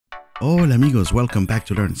Hola amigos, welcome back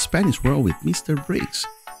to Learn Spanish World with Mr. Brigs.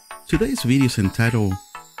 Today's video is entitled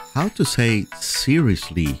How to Say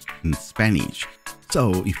Seriously in Spanish.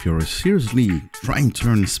 So if you're seriously trying to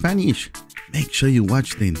learn Spanish, make sure you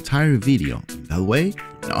watch the entire video. That way,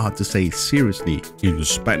 you know how to say seriously in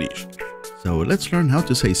Spanish. So let's learn how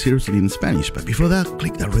to say seriously in Spanish. But before that,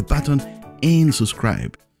 click that red button and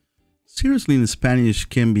subscribe. Seriously in Spanish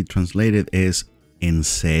can be translated as ¿en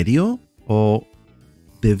serio? Or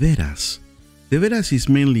de veras. De veras is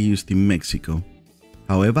mainly used in Mexico.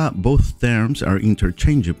 However, both terms are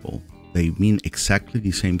interchangeable. They mean exactly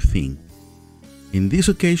the same thing. In this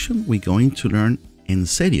occasion, we're going to learn en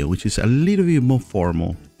serio, which is a little bit more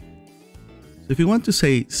formal. So if you want to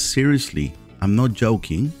say seriously, I'm not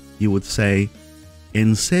joking, you would say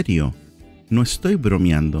en serio, no estoy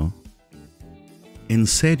bromeando. En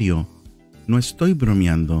serio, no estoy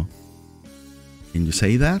bromeando. Can you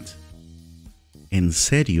say that? En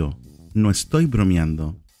serio, no estoy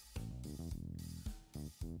bromeando.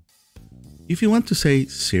 If you want to say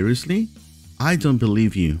seriously, I don't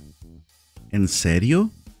believe you. En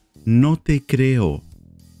serio, no te creo.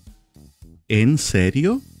 En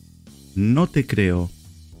serio, no te creo.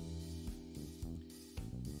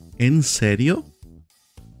 En serio,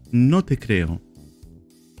 no te creo.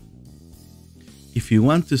 If you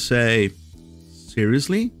want to say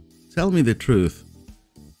seriously, tell me the truth.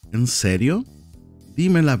 En serio,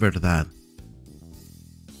 dime la verdad.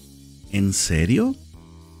 En serio,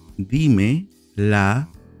 dime la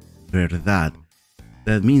verdad.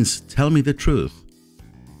 That means tell me the truth.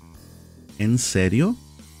 En serio,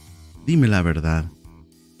 dime la verdad.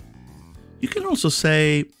 You can also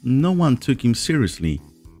say no one took him seriously.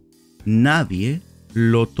 Nadie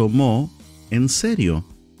lo tomó en serio.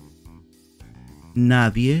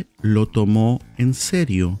 Nadie lo tomó en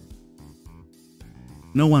serio.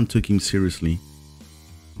 No one took him seriously.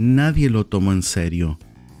 Nadie lo tomó en serio.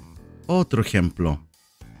 Otro ejemplo.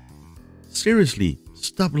 Seriously,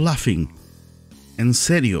 stop laughing. En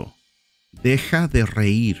serio, deja de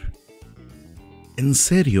reír. En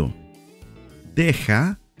serio,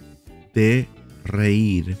 deja de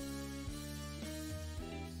reír.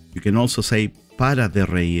 You can also say para de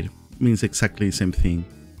reír. Means exactly the same thing.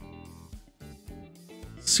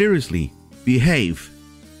 Seriously, behave.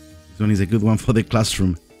 This one is a good one for the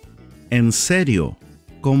classroom. En serio,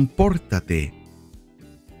 compórtate.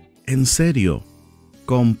 En serio,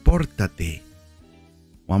 compórtate.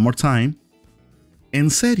 One more time. En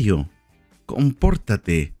serio,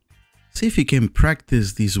 compórtate. See if you can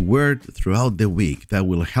practice this word throughout the week. That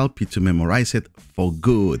will help you to memorize it for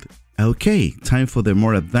good. Okay, time for the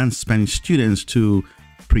more advanced Spanish students to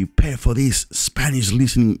prepare for these Spanish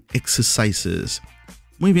listening exercises.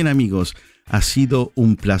 Muy bien amigos, ha sido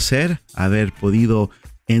un placer haber podido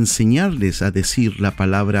enseñarles a decir la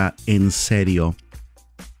palabra en serio.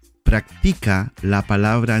 Practica la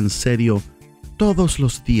palabra en serio todos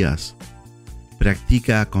los días.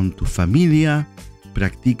 Practica con tu familia,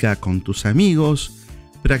 practica con tus amigos,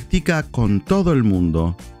 practica con todo el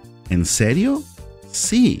mundo. ¿En serio?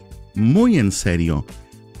 Sí, muy en serio.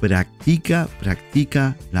 Practica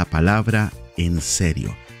la palabra en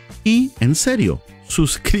serio. Y en serio,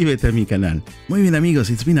 suscríbete a mi canal. Muy bien amigos,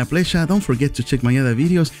 it's been a pleasure. Don't forget to check my other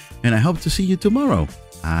videos and I hope to see you tomorrow.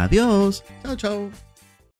 Adiós. Chao, chao.